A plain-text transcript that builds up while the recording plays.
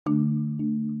And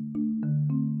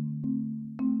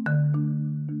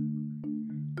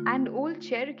old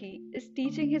Cherokee is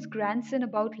teaching his grandson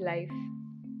about life.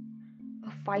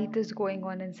 A fight is going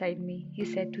on inside me, he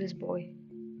said to his boy.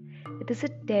 It is a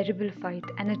terrible fight,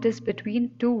 and it is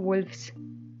between two wolves.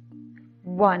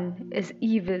 One is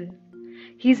evil.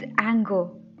 He's anger,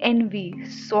 envy,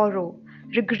 sorrow,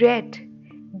 regret,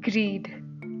 greed,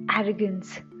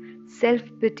 arrogance, self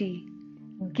pity,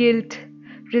 guilt,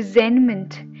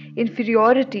 resentment,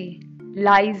 inferiority,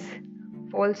 lies,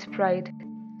 false pride,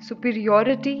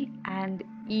 superiority, and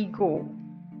ego.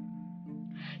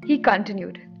 He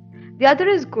continued, the other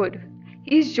is good.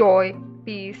 He is joy,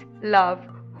 peace, love,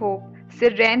 hope,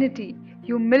 serenity,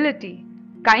 humility,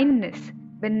 kindness,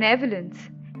 benevolence,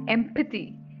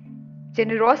 empathy,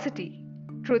 generosity,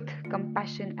 truth,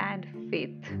 compassion, and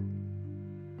faith.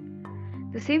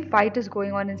 The same fight is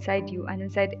going on inside you and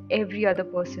inside every other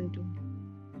person too.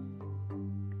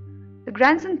 The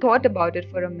grandson thought about it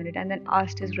for a minute and then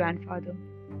asked his grandfather,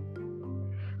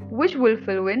 which wolf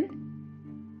will win?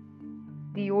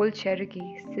 The old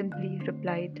Cherokee simply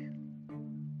replied,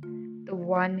 the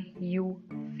one you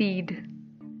feed.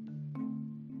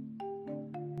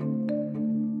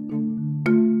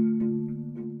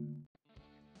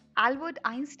 Albert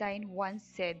Einstein once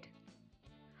said,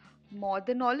 more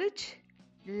the knowledge,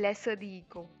 lesser the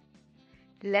ego.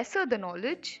 Lesser the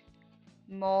knowledge,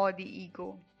 more the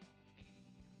ego.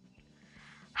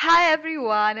 Hi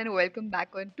everyone and welcome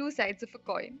back on Two Sides of a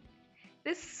Coin.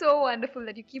 It is so wonderful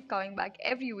that you keep coming back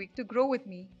every week to grow with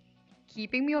me,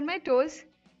 keeping me on my toes,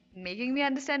 making me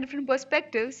understand different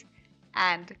perspectives,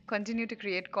 and continue to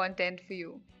create content for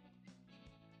you.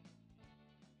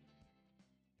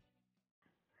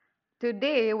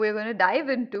 Today we're going to dive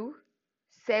into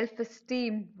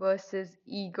self-esteem versus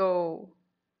ego.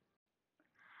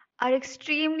 Our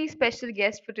extremely special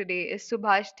guest for today is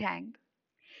Subhash Tang.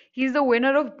 He's the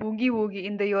winner of Boogie Woogie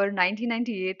in the year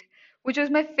 1998, which was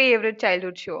my favorite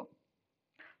childhood show.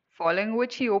 Following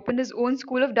which, he opened his own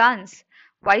school of dance,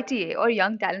 YTA or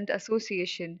Young Talent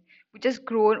Association, which has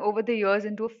grown over the years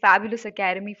into a fabulous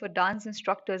academy for dance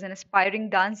instructors and aspiring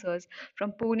dancers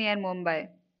from Pune and Mumbai.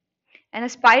 An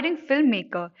aspiring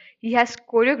filmmaker, he has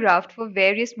choreographed for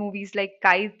various movies like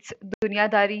Kites,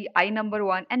 Dunyadari, I Number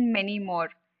One, and many more.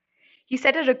 He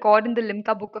set a record in the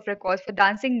Limca Book of Records for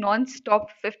dancing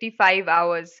non-stop 55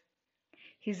 hours.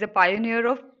 He's the pioneer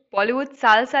of Bollywood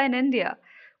salsa in India,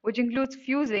 which includes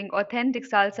fusing authentic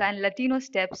salsa and Latino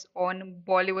steps on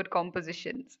Bollywood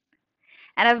compositions.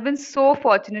 And I've been so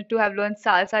fortunate to have learned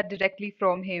salsa directly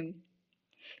from him.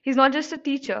 He's not just a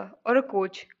teacher or a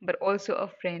coach, but also a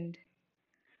friend.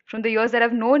 From the years that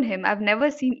I've known him, I've never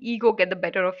seen ego get the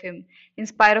better of him, in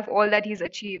spite of all that he's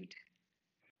achieved.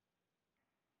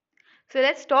 So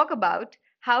let's talk about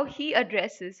how he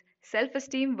addresses self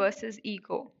esteem versus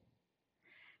ego.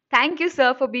 Thank you,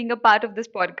 sir, for being a part of this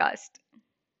podcast.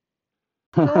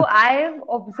 So I've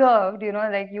observed,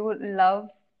 like you love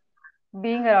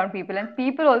being around people, and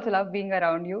people also love being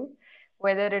around you,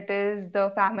 whether it is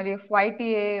the family of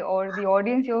YTA or the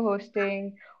audience you're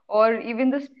hosting, or even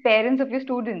the parents of your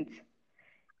students.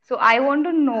 So I want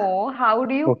to know, how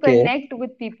do you Okay. connect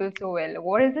with people so well?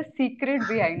 What is the secret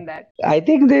behind that? I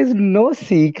think there's no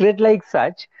secret like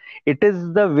such. It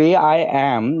is the way I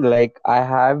am. Like I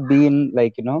have been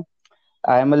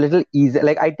I am a little easy.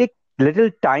 Like I take little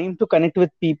time to connect with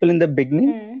people in the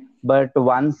beginning, Hmm. but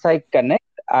once I connect,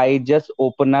 I just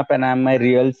open up and I'm my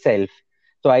real self.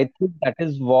 So I think that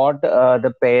is what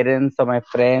the parents or my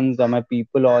friends or my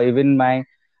people or even my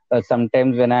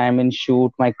sometimes when I am in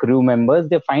shoot, my crew members,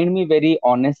 they find me very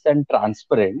honest and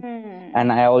transparent. Hmm.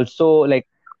 And I also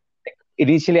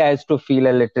initially I used to feel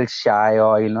a little shy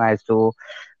or I used to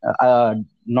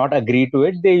not agree to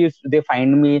it. They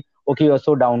find me, okay, you're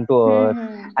so down to earth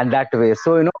Hmm. and that way.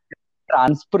 So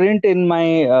transparent in my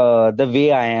the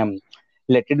way I am.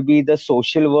 Let it be the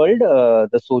social world,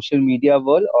 the social media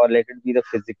world, or let it be the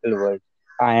physical world.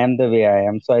 I am the way I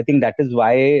am. So I think that is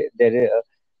why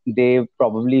they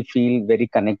probably feel very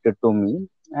connected to me.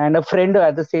 And a friend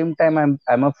at the same time,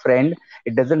 I'm a friend.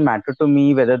 It doesn't matter to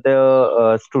me whether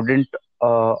the student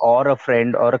or a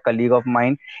friend or a colleague of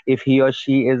mine, if he or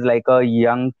she is like a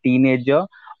young teenager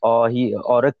or he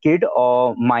or a kid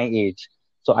or my age.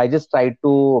 So I just try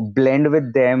to blend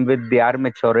with them with their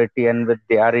maturity and with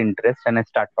their interest, and I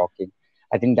start talking.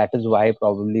 I think that is why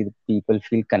probably the people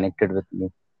feel connected with me.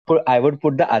 I would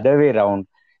put the other way around.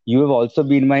 You have also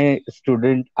been my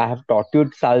student. I have taught you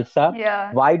salsa.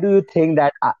 Yeah. Why do you think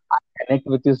that I connect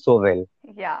with you so well?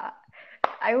 Yeah.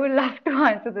 I would love to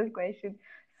answer this question.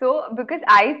 So, because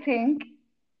I think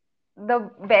the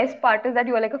best part is that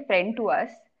you are like a friend to us.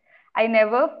 I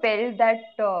never felt that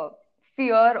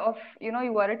fear of, you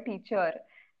are a teacher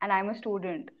and I'm a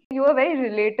student. You are very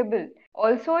relatable.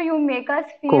 Also, you make us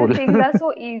feel Cool. things are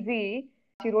so easy.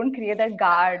 You don't create that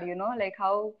guard, like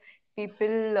how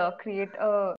people create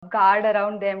a guard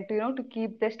around them to, to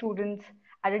keep their students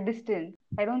at a distance.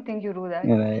 I don't think you do that.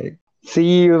 Right.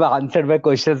 See, you've answered my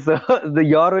question so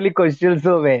your only question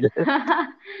so well.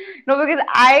 No, because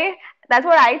that's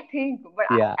what I think,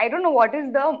 but Yeah. I don't know what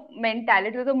is the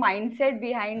mentality or the mindset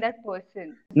behind that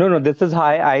person. No, no, this is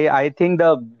high. I think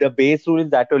the base rule is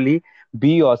that only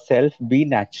be yourself, be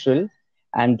natural,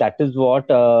 and that is what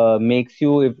makes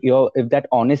you, if that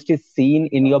honesty is seen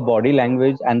in your body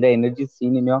language and the energy is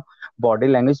seen in your body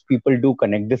language, people do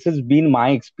connect. This has been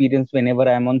my experience whenever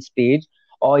I'm on stage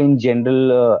or in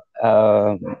general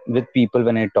with people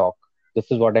when I talk. This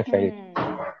is what I felt.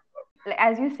 Hmm. Like,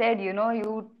 as you said,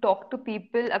 you talk to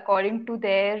people according to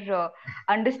their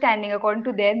understanding, according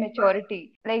to their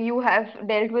maturity. Like you have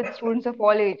dealt with students of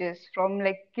all ages, from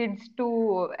like kids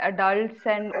to adults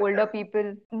and older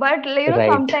people. But like,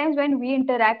 Right. sometimes when we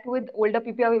interact with older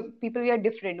people, we are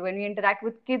different. When we interact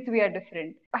with kids, we are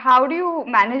different. How do you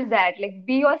manage that? Like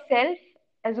be yourself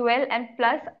as well, and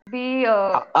plus be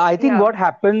I think yeah. what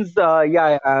happens,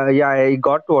 yeah, I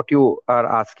got what you are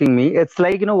asking me. It's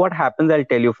like, what happens, I'll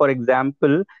tell you. For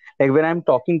example, like when I'm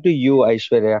talking to you,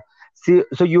 Aishwarya, see,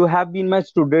 so you have been my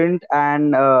student,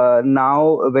 and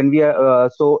now when we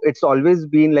are, so it's always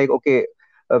been like, okay,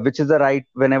 which is the right,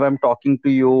 whenever I'm talking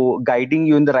to you, guiding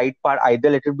you in the right part,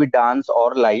 either let it be dance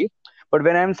or life. But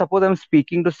when suppose I'm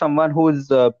speaking to someone who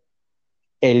is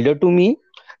elder to me,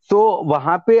 so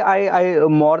wahan pe I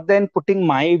more than putting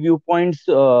my viewpoints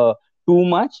too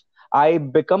much, I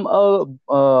become a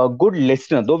good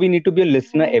listener. Though we need to be a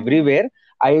listener Hmm. everywhere,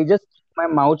 I just keep my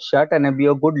mouth shut and I be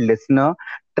a good listener,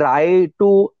 try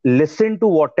to listen to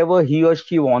whatever he or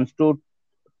she wants to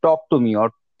talk to me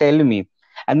or tell me.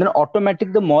 And then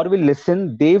automatic, the more we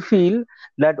listen, they feel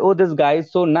that, oh, this guy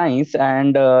is so nice,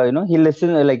 and he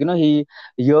listens, like, he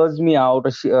hears me out,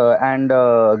 and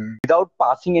without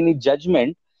passing any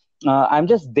judgment, I'm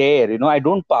just there. I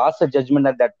don't pass a judgment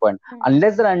at that point,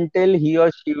 unless and until he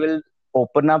or she will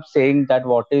open up saying that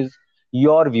what is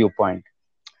your viewpoint.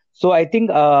 So I think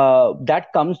that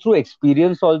comes through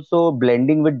experience, also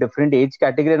blending with different age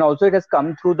category, and also it has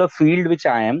come through the field which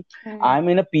I am. Hmm. I'm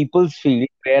in a people's field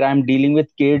where I'm dealing with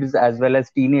kids as well as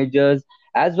teenagers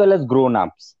as well as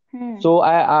grown-ups. Hmm. So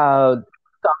I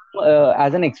come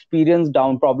as an experience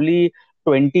down, probably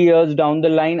 20 years down the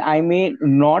line, I may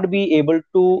not be able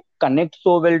to connect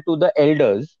so well to the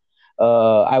elders.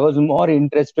 I was more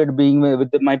interested being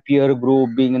with my peer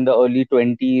group, being in the early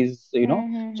 20s, Hmm.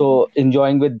 Hmm. so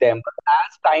enjoying with them. But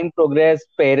as time progressed,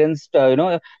 parents,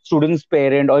 students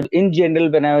parent, or in general,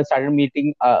 when I started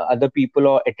meeting other people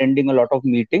or attending a lot of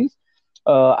meetings,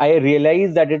 I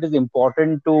realized that it is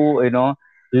important to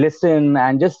listen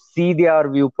and just see their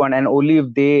viewpoint, and only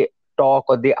if they talk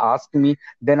or they ask me,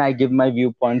 then I give my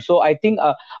viewpoint. So I think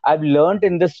I've learned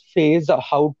in this phase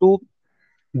how to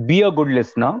be a good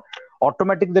listener.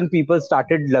 Automatic, then people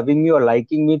started loving me or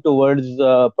liking me towards,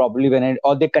 probably when I,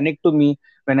 or they connect to me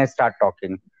when I start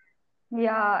talking.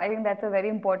 Yeah, I think that's a very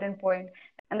important point.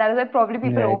 And that is why probably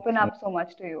people Right, open up so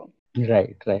much to you.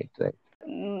 right.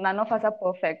 None of us are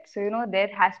perfect. So, there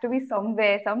has to be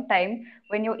somewhere, sometime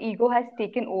when your ego has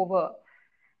taken over.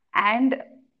 And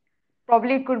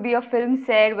probably it could be a film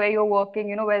set where you're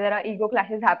working, where there are ego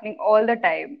clashes happening all the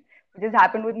time, which has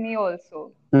happened with me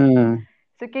also. Hmm.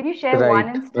 So, can you share one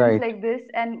Right, instance right. like this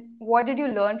and what did you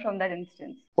learn from that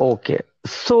instance? Okay.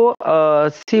 So,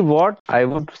 see what I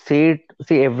would say.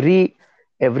 See, every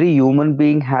human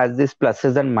being has these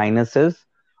pluses and minuses.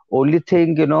 Only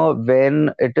thing,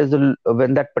 when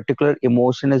when that particular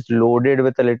emotion is loaded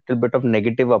with a little bit of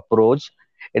negative approach,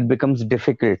 it becomes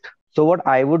difficult. So, what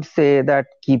I would say that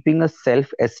keeping a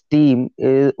self-esteem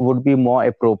would be more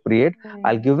appropriate.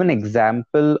 I'll Hmm. give an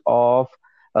example of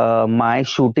my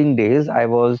shooting days.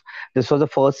 This was the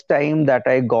first time that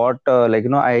I got,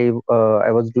 I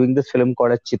was doing this film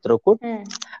called as Chitrakut. Hmm.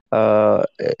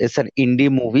 It's an indie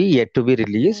movie yet to be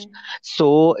released. Hmm.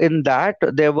 So in that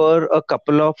there were a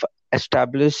couple of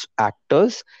established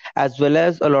actors as well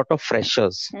as a lot of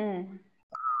freshers. Hmm.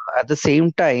 At the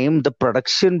same time, the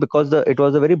production, because it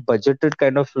was a very budgeted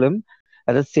kind of film.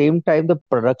 At the same time, the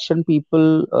production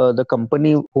people, the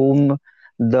company whom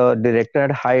the director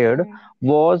had hired, Hmm.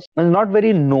 was not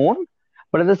very known,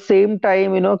 but at the same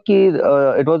time, it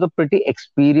was a pretty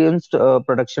experienced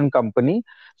production company.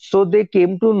 So they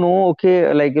came to know,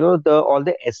 okay, like, the all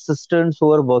the assistants who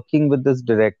were working with this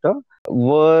director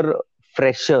were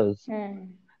freshers. Hmm.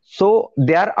 So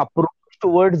they are approved.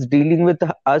 towards dealing with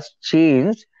us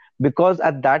changed, because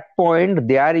at that point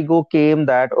their ego came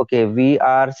that okay, we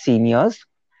are seniors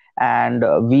and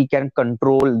we can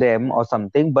control them or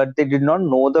something, but they did not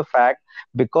know the fact,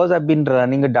 because I've been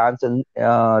running a dance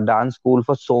school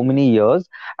for so many years,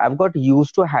 I've got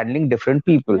used to handling different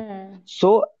people. Hmm.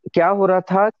 So क्या हो रहा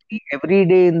था कि every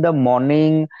day in the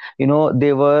morning,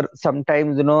 they were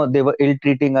sometimes, they were ill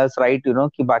treating us, right?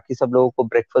 कि बाकी सब लोगों को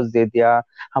breakfast दे दिया,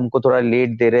 हमको थोड़ा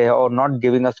लेट दे रहे हैं, or not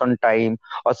giving us on time,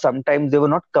 or sometimes they were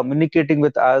not communicating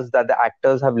with us that the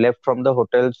actors have left from the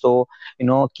hotel, so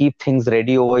keep things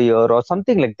ready over here or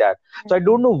something like that. So I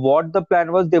don't know what the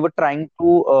plan was. They were trying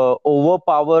to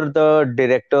overpower the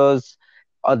directors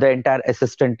or the entire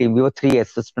assistant team. We were three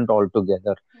assistant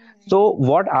altogether. So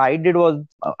what I did was,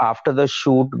 after the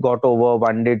shoot got over,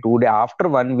 1 day, 2 day, after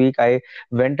 1 week, I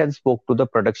went and spoke to the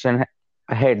production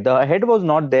head. The head was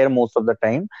not there most of the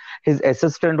time. His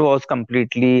assistant was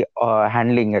completely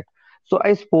handling it. So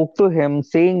I spoke to him,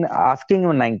 asking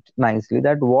him nicely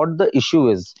that what the issue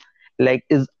is. Like,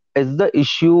 is the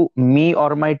issue me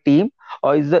or my team,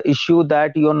 or is the issue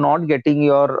that you're not getting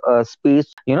your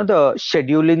space? The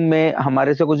scheduling में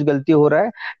हमारे से कुछ गलती हो रहा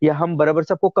है, या हम बराबर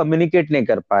सबको communicate नहीं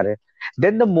कर पा रहे.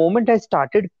 Then the moment I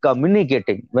started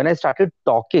communicating, when I started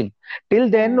talking, till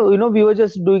then, we were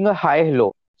just doing a hi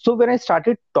hello. So when I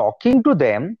started talking to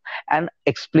them and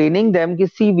explaining them,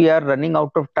 see, we are running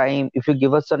out of time. If you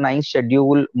give us a nice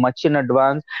schedule much in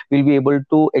advance, we'll be able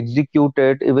to execute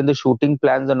it, even the shooting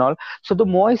plans and all. So the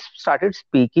more I started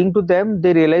speaking to them,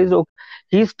 they realized, okay,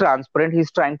 he's transparent,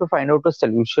 he's trying to find out a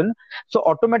solution. So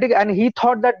automatic, and he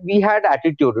thought that we had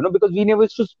attitude, because we never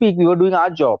used to speak, we were doing our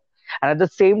job. And at the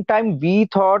same time, we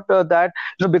thought that,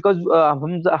 because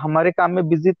हम हमारे काम में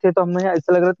busy थे, तो हमें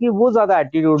ऐसा लग रहा था कि वो ज्यादा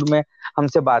एटीट्यूड में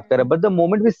हमसे बात कर रहे हैं. But the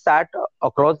moment we sat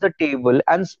across the table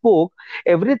and spoke,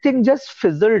 everything just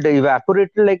fizzled,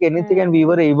 evaporated like anything, and we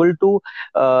were able to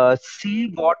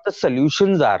see what the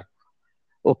solutions are.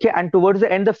 Okay, and towards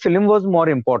the end, the film was more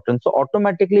important. So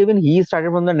automatically, even he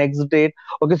started from the next date.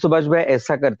 Okay, Subhash bhai,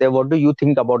 aisa karte hain. What do you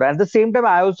think about it? At the same time,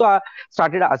 I also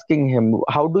started asking him,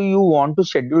 how do you want to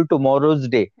schedule tomorrow's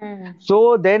day?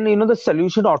 So then, the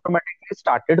solution automatically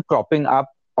started cropping up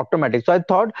automatic. So I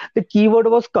thought the keyword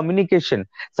was communication.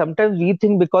 Sometimes we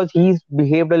think because he's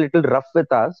behaved a little rough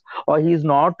with us, or he's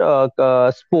not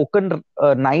spoken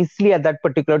nicely at that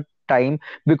particular time,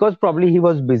 because probably he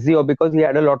was busy, or because he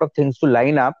had a lot of things to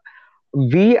line up,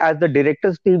 we as the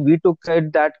directors team, we took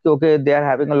it that okay, they are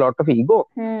having a lot of ego.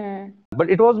 But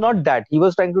it was not that. He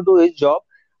was trying to do his job,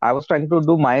 I was trying to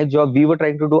do my job, we were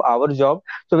trying to do our job.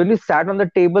 So when we sat on the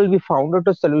table, we found out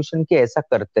a solution कि ऐसा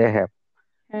करते हैं.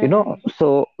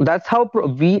 So that's how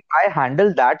I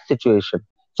handled that situation.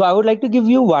 So I would like to give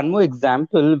you one more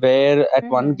example where at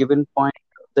one given point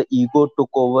the ego took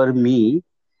over me,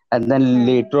 and then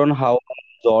later on how I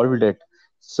resolved it.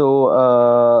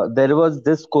 So there was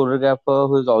this choreographer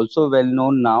who is also well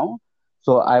known now.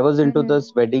 So I was into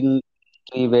this wedding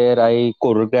industry where I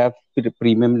choreograph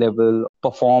premium level,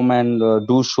 perform and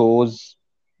do shows.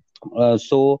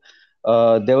 So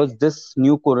there was this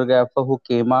new choreographer who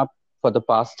came up for the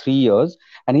past 3 years,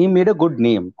 and he made a good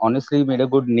name. Honestly, he made a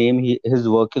good name. His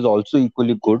work is also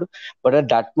equally good. But at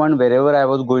that point, wherever I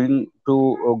was going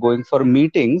for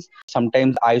meetings,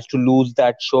 sometimes I used to lose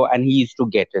that show, and he used to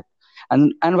get it,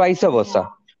 and vice versa.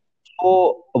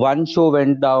 So one show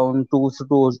went down, two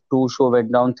show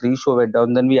went down, three show went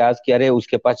down. Then we asked, "Kya re,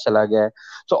 uske paas chala gaya hai."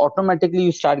 So automatically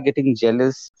you start getting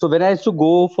jealous. So when I used to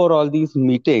go for all these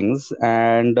meetings,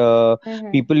 and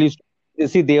people used to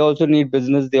see, they also need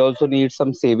business, they also need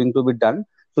some saving to be done.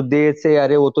 So they say,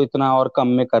 "अरे वो तो इतना और कम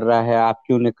में कर रहा है, आप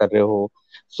क्यों नहीं कर रहे हो?"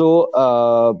 So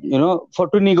for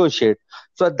to negotiate.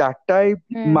 So at that time,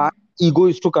 my ego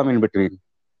is to come in between.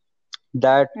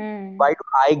 That why do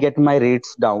I get my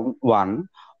rates down, one,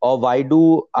 or why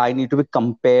do I need to be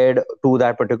compared to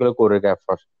that particular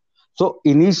choreographer? So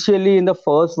initially, in the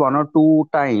first 1 or 2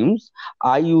 times,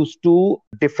 I used to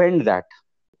defend that.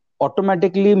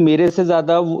 Automatically, मेरे से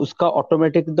ज़्यादा उसका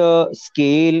automatic the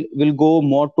scale will go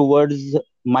more towards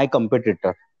my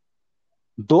competitor.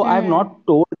 Though I've not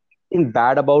told anything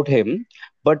bad about him,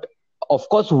 but of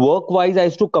course, work-wise, I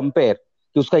used to compare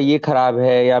कि उसका ये खराब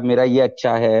है या मेरा ये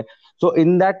अच्छा है. So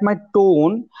in that my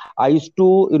tone, I used to,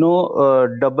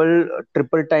 double,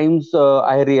 triple times,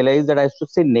 I realized that I used to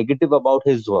say negative about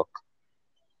his work.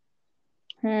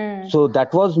 So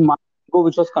that was my ego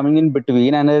which was coming in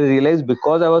between, and I realized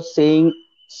because I was saying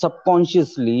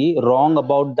subconsciously wrong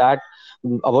about that,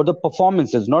 about the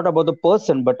performances, not about the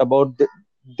person, but about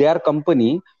their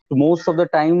company. Most of the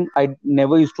time, I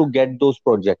never used to get those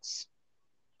projects.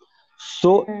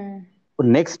 So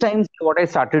next time what I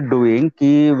started doing,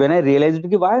 when I realized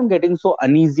why I'm getting so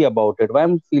uneasy about it, why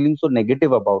I'm feeling so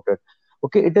negative about it.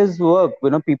 Okay, it is work.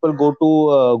 People go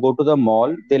to the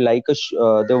mall. They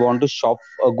they want to shop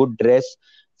a good dress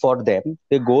for them.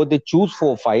 They go, they choose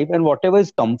 4 5, and whatever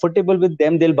is comfortable with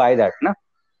them, they'll buy that. Na?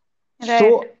 Right.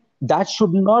 So that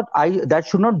should not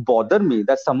bother me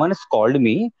that someone has called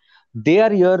me. They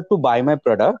are here to buy my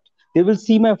product. They will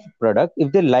see my product.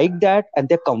 If they like that and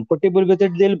they're comfortable with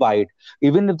it, they'll buy it.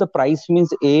 Even if the price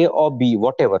means A or B,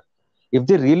 whatever. If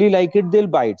they really like it, they'll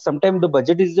buy it. Sometimes the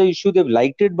budget is the issue. They've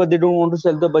liked it, but they don't want to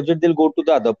sell the budget. They'll go to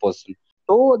the other person.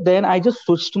 So then I just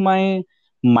switched my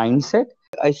mindset.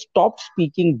 I stopped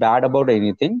speaking bad about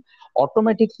anything.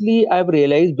 Automatically, I've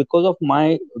realized because of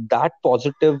my that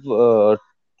positive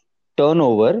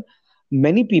turnover,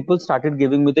 many people started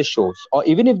giving me the shows. Or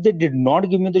even if they did not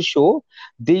give me the show,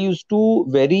 they used to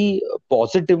very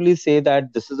positively say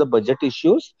that this is a budget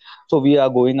issues, so we are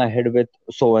going ahead with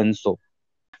so and so.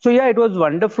 So yeah, it was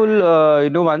wonderful.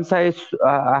 Once I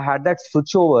had that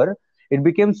switch over, it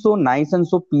became so nice and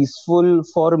so peaceful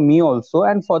for me also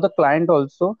and for the client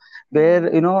also. Where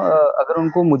अगर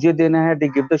उनको मुझे देना है, they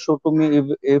give the show to me.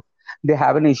 If they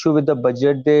have an issue with the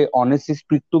budget, they honestly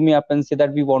speak to me up and say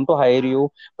that we want to hire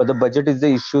you, but the budget is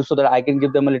the issue, so that I can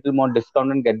give them a little more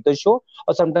discount and get the show.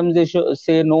 Or sometimes they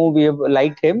say no, we have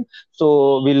liked him,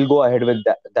 so we'll go ahead with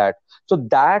that. So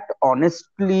that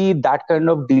honestly, that kind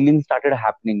of dealing started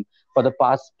happening for the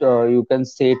past, you can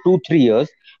say 2 3 years,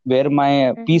 where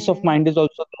my peace of Mm-hmm. mind is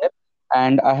also there,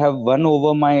 and I have won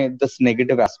over my this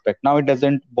negative aspect. Now it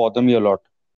doesn't bother me a lot.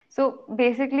 So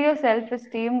basically, your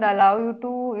self-esteem allow you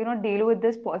to, deal with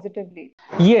this positively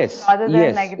Yes, rather than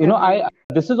yes. I negatively.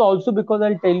 this is also because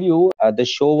I'll tell you, the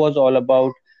show was all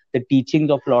about the teachings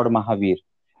of Lord Mahavir.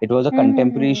 It was a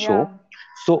contemporary Mm-hmm. show. Yeah,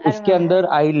 So I uske remember. andar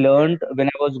I learned when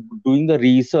I was doing the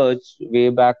research way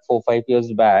back 4 5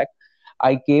 years back.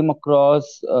 I came across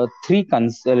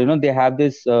they have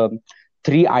this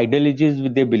three ideologies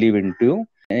which they believe into.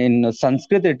 In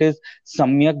Sanskrit, it is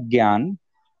Samyak Gyan,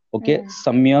 okay, Mm.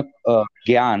 Samyak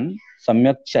Gyan,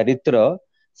 Samyak Charitra,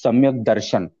 Samyak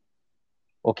Darshan.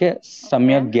 Okay, Okay.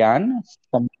 Samyak Gyan,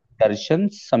 Samyak Darshan,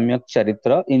 Samyak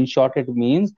Charitra. In short, it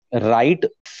means right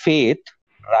faith,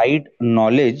 right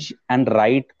knowledge, and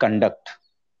right conduct.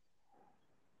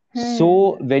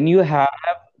 So, Hmm. when you have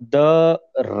the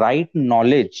right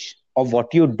knowledge of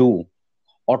what you do,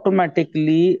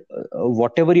 automatically,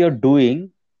 whatever you're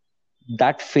doing,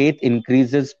 that faith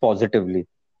increases positively.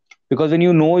 Because when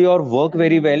you know your work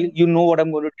very well, Mm. you know what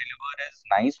I'm going to deliver is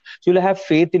nice. So, you'll have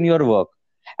faith in your work.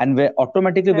 And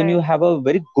automatically, when you Right. have a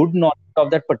very good knowledge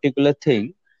of that particular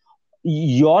thing,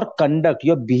 your conduct,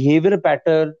 your behavior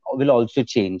pattern will also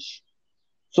change.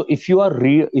 So, if you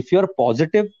are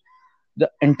positive, the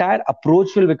entire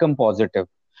approach will become positive.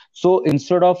 So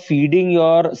instead of feeding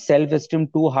your self-esteem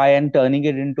too high and turning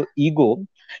it into ego,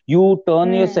 you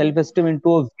turn your Hmm. self-esteem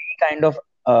into a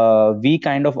V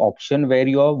kind of option where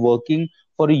you are working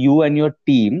for you and your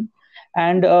team,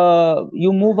 and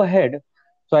you move ahead.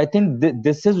 So I think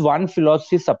this is one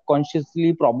philosophy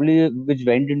subconsciously probably which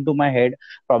went into my head.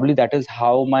 Probably that is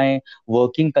how my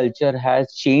working culture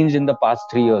has changed in the past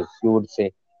 3 years, you would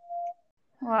say.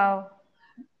 Wow.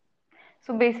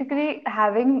 So basically,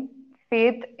 having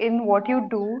faith in what you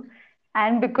do,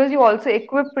 and because you also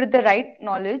equipped with the right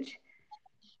knowledge,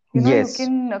 you Yes.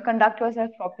 can conduct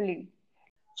yourself properly.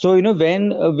 So when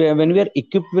we are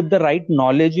equipped with the right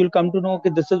knowledge, you'll come to know, okay,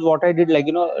 this is what I did. Like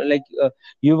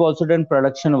you've also done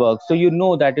production work, so you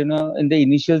know that in the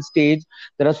initial stage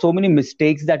there are so many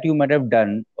mistakes that you might have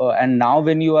done, and now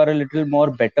when you are a little more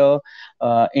better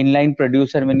inline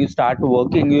producer, when you start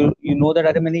working, you know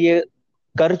that मैंने ये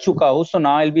कर चुका हूँ, so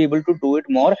now I'll be able to do it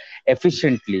more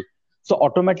efficiently. So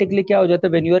automatically क्या हो जाता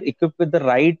है, when you are equipped with the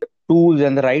right tools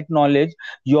and the right knowledge,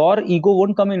 your ego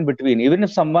won't come in between. Even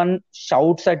if someone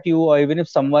shouts at you, or even if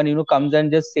someone comes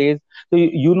and just says, so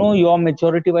your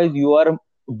maturity wise, you are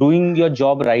doing your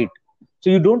job right, so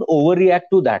you don't overreact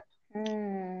to that.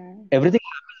 Hmm. Everything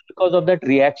happens because of that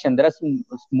reaction. There are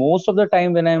most of the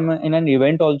time when I'm in an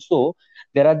event also,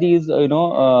 there are these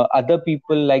other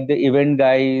people like the event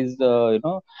guys,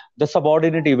 the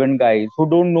subordinate event guys who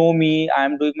don't know me.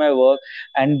 I'm doing my work,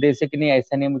 and they say कि नहीं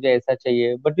ऐसा नहीं मुझे ऐसा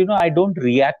चाहिए, but I don't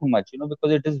react much,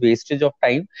 because it is wastage of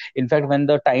time. In fact, when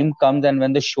the time comes and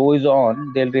when the show is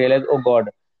on, they'll realize, oh god,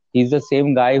 he's the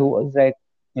same guy who was like,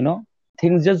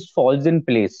 things just falls in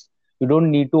place. You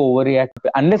don't need to overreact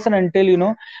unless and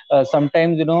until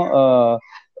sometimes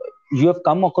you have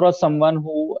come across someone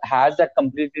who has that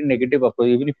completely negative approach.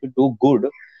 Even if you do good,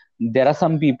 there are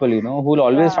some people who will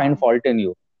always Yeah. find fault in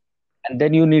you. and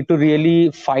then you need to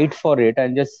really fight for it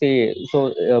and just say.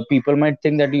 So people might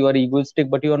think that you are egoistic,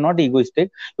 but you are not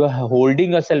egoistic. You are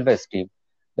holding your self-esteem,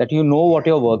 that you know what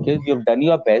your work is, you've done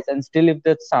your best, and still if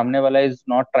the samne wala is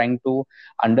not trying to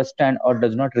understand or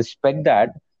does not respect that,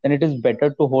 then it is better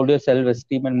to hold your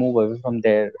self-esteem and move away from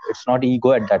there. It's not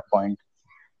ego at that point.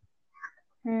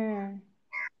 Hmm.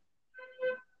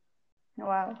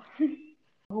 Wow.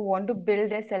 Who want to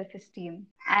build their self-esteem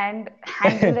and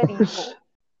handle their ego.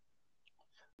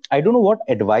 I don't know what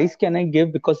advice can I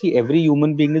give, because see, every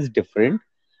human being is different.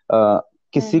 uh,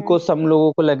 किसी को, Mm-hmm. some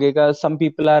लोगों को लगेगा, some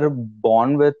people are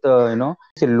born with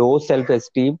say low self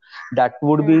esteem. That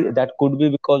could be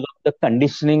because of the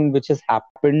conditioning which has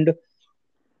happened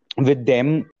with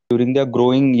them during their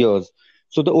growing years.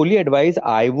 So the only advice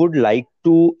I would like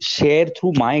to share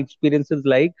through my experiences,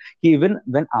 like even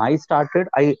when I started,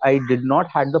 I did not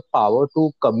had the power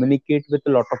to communicate with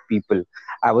a lot of people.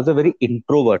 I was a very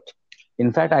introvert.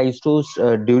 In fact, I used to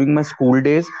during my school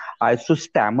days, I used to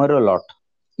stammer a lot.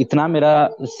 इतना मेरा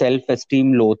self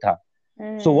esteem low था.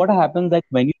 So what Mm. happens, like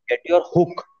when you get your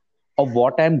hook of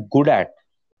what I'm good at,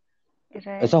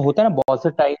 ऐसा Right. होता है ना बहुत से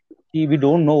time कि we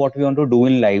don't know what we want to do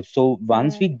in life. So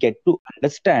once we Mm. get to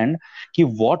understand कि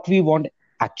what we want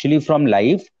actually from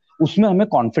life, उसमें हमें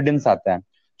confidence आता है.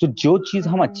 तो जो चीज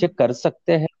हम अच्छे Mm. कर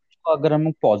सकते हैं, उसको अगर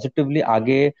हम पॉजिटिवली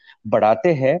आगे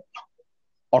बढ़ाते हैं,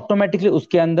 ऑटोमेटिकली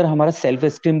उसके अंदर हमारा सेल्फ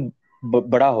एस्टीम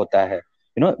बड़ा होता है,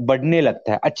 बढ़ने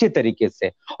लगता है अच्छे तरीके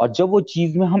से. और जब वो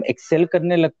चीज में हम एक्सेल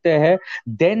करने लगते हैं,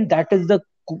 then that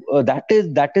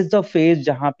is the phase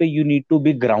जहां पे you need to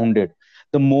be grounded.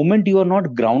 The moment you are not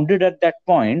grounded at that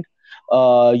point,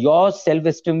 your self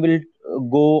esteem will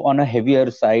go on a heavier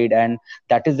side, and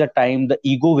that is the time the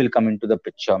ego will come into the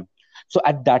picture. So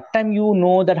at that time, you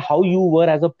know that how you were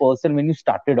as a person when you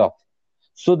started off.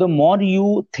 So the more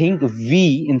you think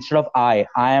we instead of I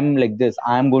am like this,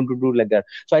 I am going to do like that.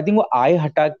 So I think वो I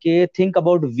हटा के think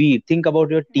about we, think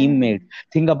about your teammates, Mm.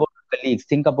 think about your colleagues,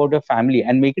 think about your family,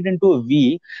 and make it into a we.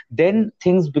 Then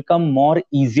things become more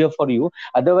easier for you.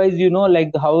 Otherwise,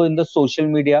 like how in the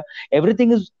social media,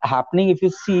 everything is happening. If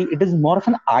you see, it is more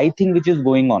of an I thing which is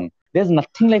going on. There's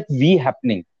nothing like we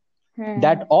happening.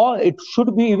 That, Mm. or it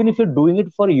should be, even if you're doing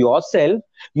it for yourself,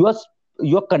 you are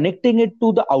you're connecting it to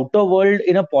the outer world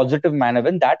in a positive manner.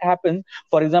 When that happens,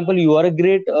 for example, you are a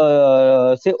great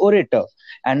say orator,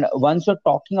 and once you're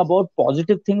talking about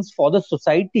positive things for the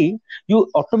society, you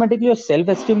automatically, your self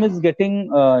esteem is getting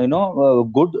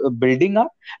good, building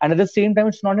up. And at the same time,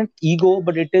 it's not an ego,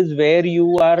 but it is where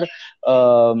you are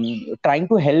trying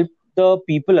to help the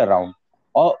people around.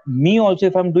 Or me also,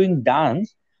 if I'm doing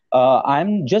dance,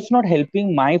 I'm just not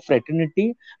helping my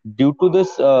fraternity due to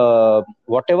this,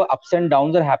 whatever ups and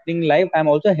downs are happening in life. I'm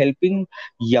also helping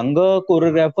younger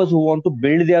choreographers who want to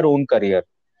build their own career.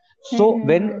 So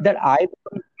when Mm-hmm. that I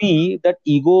become me, that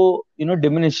ego,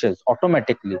 diminishes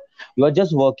automatically. You are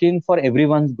just working for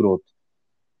everyone's growth.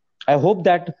 I hope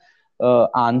that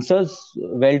answers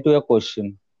well to your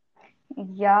question.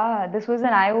 Yeah, this was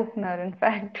an eye-opener, in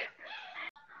fact.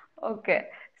 Okay.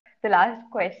 The last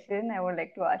question I would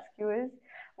like to ask you is,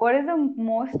 what is the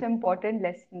most important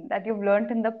lesson that you've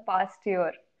learned in the past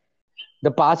year?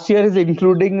 The past year is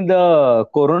including the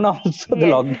corona also, the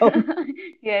Yes. lockdown.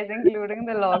 Yes, including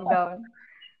the lockdown.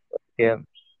 Yeah.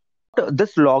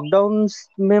 This lockdowns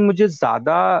में मुझे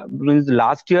ज़्यादा, means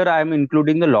last year I am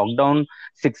including the lockdown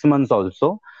 6 months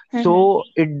also. Mm-hmm. So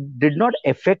it did not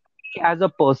affect me as a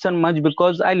person much,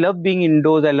 because I love being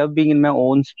indoors. I love being in my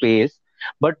own space.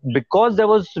 But because there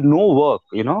was no work,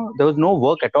 there was no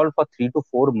work at all for 3 to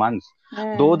 4 months.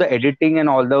 Though Mm. the editing and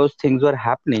all those things were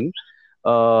happening,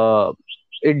 uh,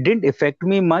 it didn't affect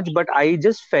me much. But I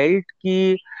just felt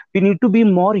कि we need to be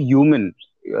more human,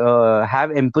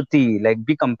 have empathy, like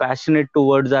be compassionate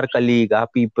towards our colleague, our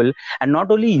people, and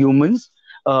not only humans,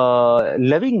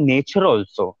 loving nature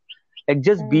also. Like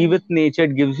just be with Mm. nature,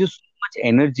 it gives you so much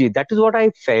energy. That is what I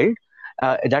felt.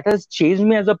 That has changed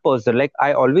me as a person. Like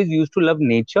I always used to love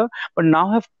nature, but now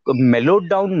have mellowed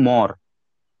down more.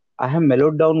 I have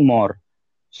mellowed down more.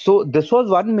 So this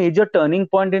was one major turning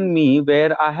point in me,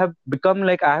 where I have become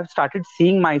like, I have started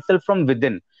seeing myself from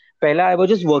within. Pehla I was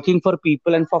just working for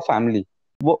people and for family.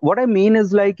 What I mean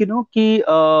is, like, ki,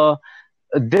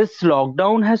 this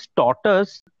lockdown has taught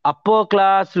us upper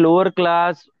class, lower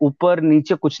class, ऊपर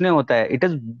नीचे कुछ नहीं होता है. It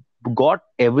has got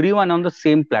everyone on the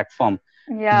same platform.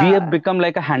 We have Yeah. become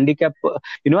like a handicap,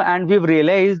 and we've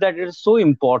realized that it is so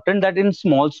important that in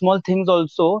small, small things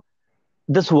also,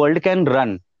 this world can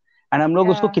run. And हम लोग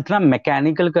उसको Yeah. कितना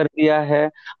mechanical कर दिया है,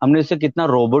 हमने उसे कितना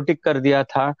रोबोटिक कर दिया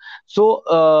था. So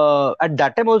at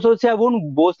that time also, say I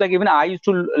won't boast, like even I used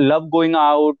to love going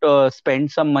out,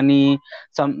 spend some money,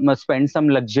 spend some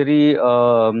luxury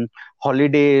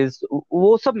holidays.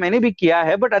 वो सब मैंने भी किया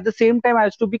है, but at the same time I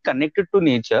used to be connected to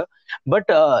nature.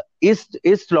 But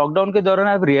इस lockdown के दौरान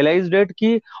I've realized it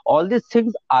कि all these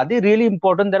things, are they really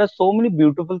important? There are so many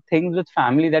beautiful things with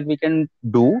family that we can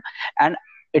do. And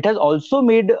it has also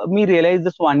made me realize,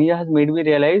 this 1 year has made me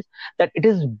realize that it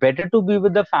is better to be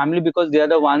with the family, because they are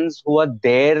the ones who are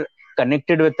there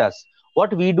connected with us.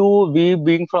 What we do, we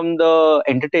being from the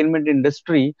entertainment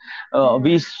industry, Hmm.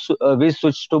 we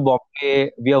switch to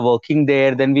Bombay, we are working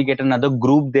there, then we get another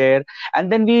group there,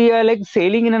 and then we are like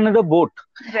sailing in another boat.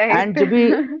 Right. And जब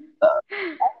भी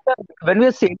when we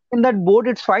are sailing in that boat,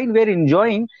 it's fine, we're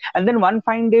enjoying. And then one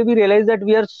fine day, we realize that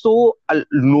we are so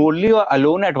lonely or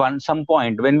alone at some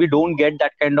point when we don't get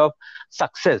that kind of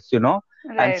success, you know.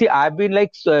 And Right. see, I've been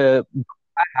like,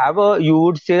 you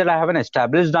would say that I have an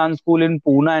established dance school in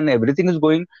Pune and everything is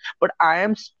going, but I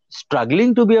am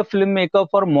struggling to be a filmmaker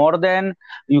for more than,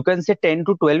 you can say, 10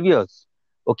 to 12 years.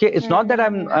 Okay, it's not that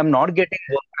I'm Hmm. not getting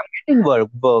work. I'm getting work,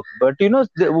 but you know,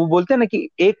 वो बोलते हैं ना कि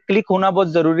एक click होना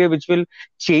बहुत जरूरी है, which will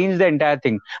change the entire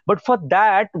thing. But for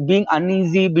that, being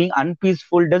uneasy, being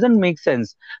unpeaceful doesn't make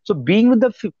sense. So being with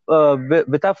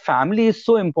with our family is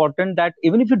so important, that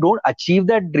even if you don't achieve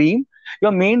that dream,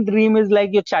 your main dream is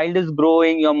like your child is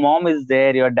growing, your mom is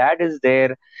there, your dad is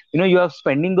there, you know, you are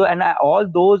spending all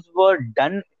those were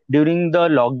done during the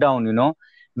lockdown, you know,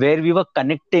 where we were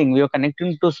connecting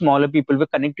to smaller people, we're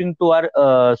connecting to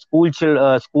our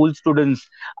school students,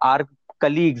 our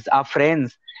colleagues, our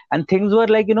friends, and things were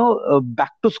like, you know,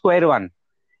 back to square one.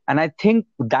 And I think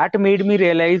that made me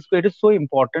realize it is so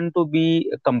important to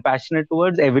be compassionate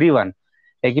towards everyone.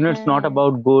 Like, you know, it's not Hmm.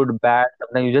 about good, bad.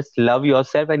 Sometimes you just love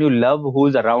yourself and you love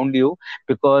who's around you,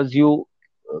 because you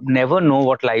never know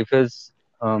what life is,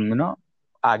 you know,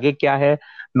 आगे क्या है,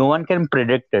 no one can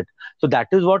predict it. So that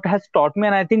is what has taught me.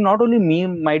 And I think not only me,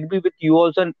 might be with you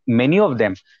also, and many of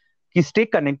them, ki stay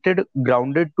connected,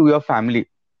 grounded to your family.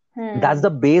 That's the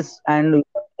Hmm. base and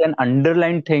an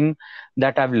underlying thing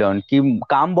that I've learned. कि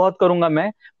काम बहुत करूंगा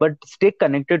मैं, but stay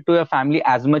connected to your family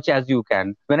as much as you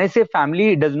can. When I say family,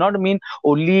 it does not mean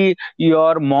only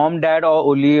your mom, dad, or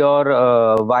only your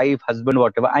wife, husband,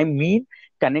 whatever. I mean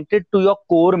connected to your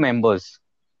core members.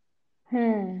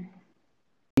 Hmm.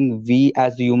 We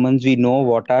as humans, we know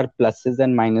what our pluses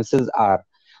and minuses are.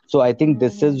 So I think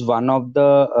this Hmm. is one of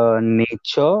the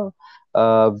nature,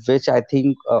 which I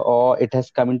think, or it has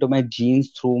come into my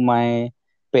genes through my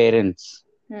parents.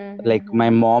 Like my Hmm.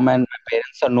 mom and my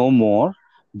parents are no more,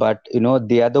 but you know,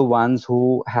 they are the ones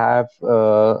who have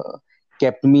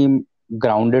kept me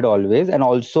grounded always. And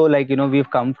also, like, you know, we've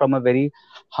come from a very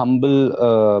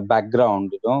humble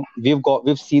background. You know,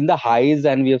 we've seen the highs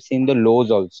and we have seen the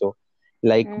lows also.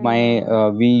 Like Hmm.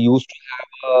 we used to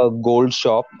have a gold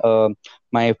shop.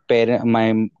 My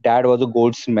dad was a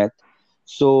goldsmith.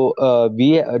 So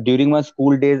we during my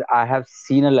school days, I have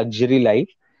seen a luxury life,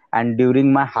 and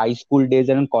during my high school days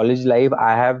and college life,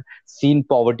 I have seen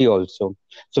poverty also.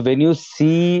 So when you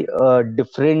see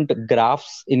different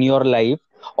graphs in your life,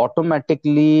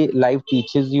 automatically life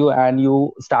teaches you, and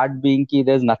you start being ki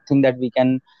there's nothing that we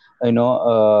can, you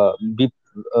know, be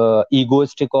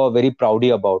egoistic or very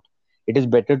proudy about. It is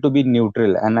better to be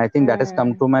neutral, and I think that has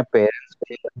come Hmm. to my parents.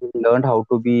 They learned how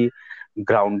to be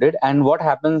grounded. And what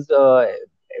happens,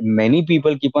 many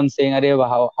people keep on saying, Arey,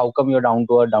 how come you're down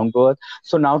to earth?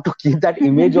 So now to keep that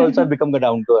image also, I've become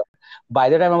down to earth. By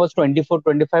the time I was 24,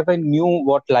 25, I knew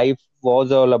what life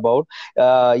was all about.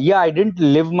 Yeah, I didn't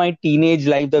live my teenage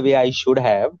life the way I should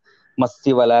have.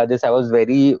 Masti wala, this, I was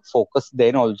very focused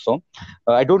then also.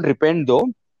 I don't repent though,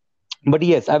 but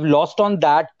yes, I've lost on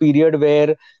that period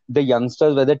where the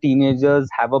youngsters, where the teenagers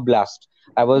have a blast.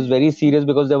 I was very Hmm. serious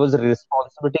because there was a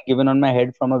responsibility given on my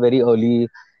head from a very early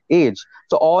age.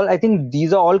 So all, I think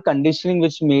these are all conditioning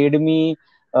which made me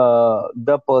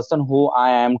the person who I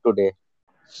am today.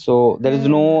 So there is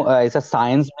no, Hmm. it's a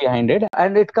science behind it,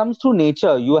 and it comes through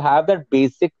nature. You have that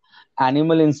basic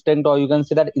animal instinct, or you can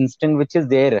say that instinct which is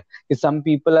there. Some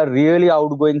people are really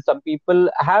outgoing. Some people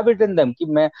have it in them.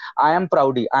 I am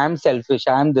proudy. I am selfish.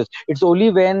 I am this. It's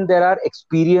only when there are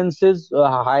experiences,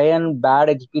 high and bad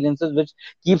experiences, which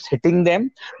keeps hitting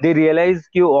them, they realize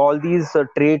that all these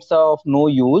traits are of no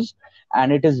use,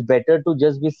 and it is better to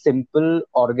just be simple,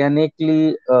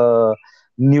 organically.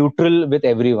 Neutral with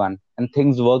everyone, and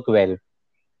things work well.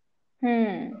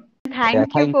 Hmm. Yeah,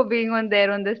 Thank you for being on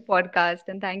there on this podcast,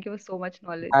 and thank you for so much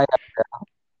knowledge. I,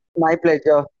 my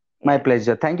pleasure. My Yeah.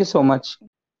 pleasure. Thank you so much.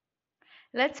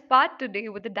 Let's part today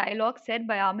with the dialogue said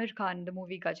by Amir Khan in the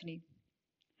movie Gajni.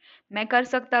 मैं कर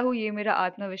सकता हूँ ये मेरा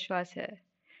आत्मविश्वास है.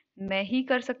 मैं ही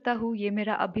कर सकता हूँ ये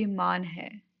मेरा अभिमान है.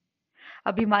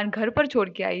 अभिमान घर पर छोड़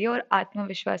के आइए और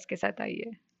आत्मविश्वास के साथ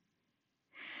आइए.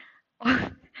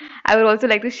 I would also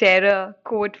like to share a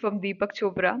quote from Deepak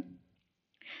Chopra.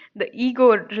 The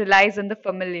ego relies on the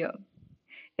familiar.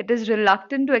 It is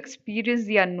reluctant to experience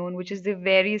the unknown, which is the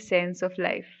very sense of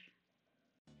life.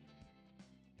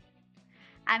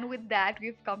 And with that,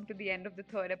 we've come to the end of the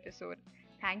third episode.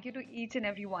 Thank you to each and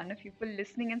every one of you for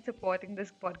listening and supporting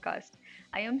this podcast.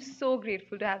 I am so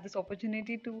grateful to have this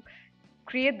opportunity to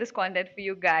create this content for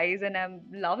you guys, and I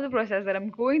love the process that I'm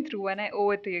going through, and I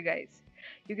owe it to you guys.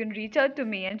 You can reach out to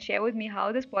me and share with me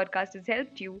how this podcast has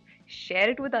helped you. Share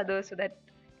it with others so that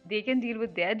they can deal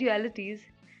with their dualities.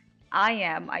 I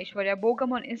am Aishwarya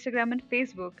Bogam on Instagram and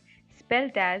Facebook,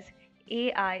 spelled as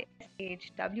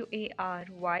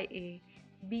AISHWARYABOGAM.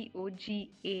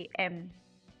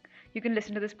 You can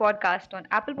listen to this podcast on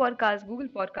Apple Podcasts, Google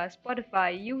Podcasts,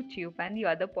 Spotify, YouTube, and the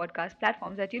other podcast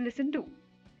platforms that you listen to.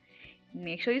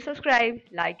 Make sure you subscribe,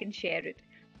 like, and share it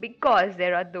because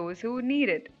there are those who need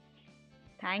it.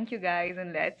 Thank you guys,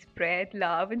 and let's spread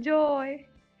love and joy.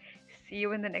 See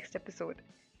you in the next episode.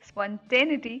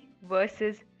 Spontaneity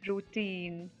versus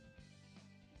routine.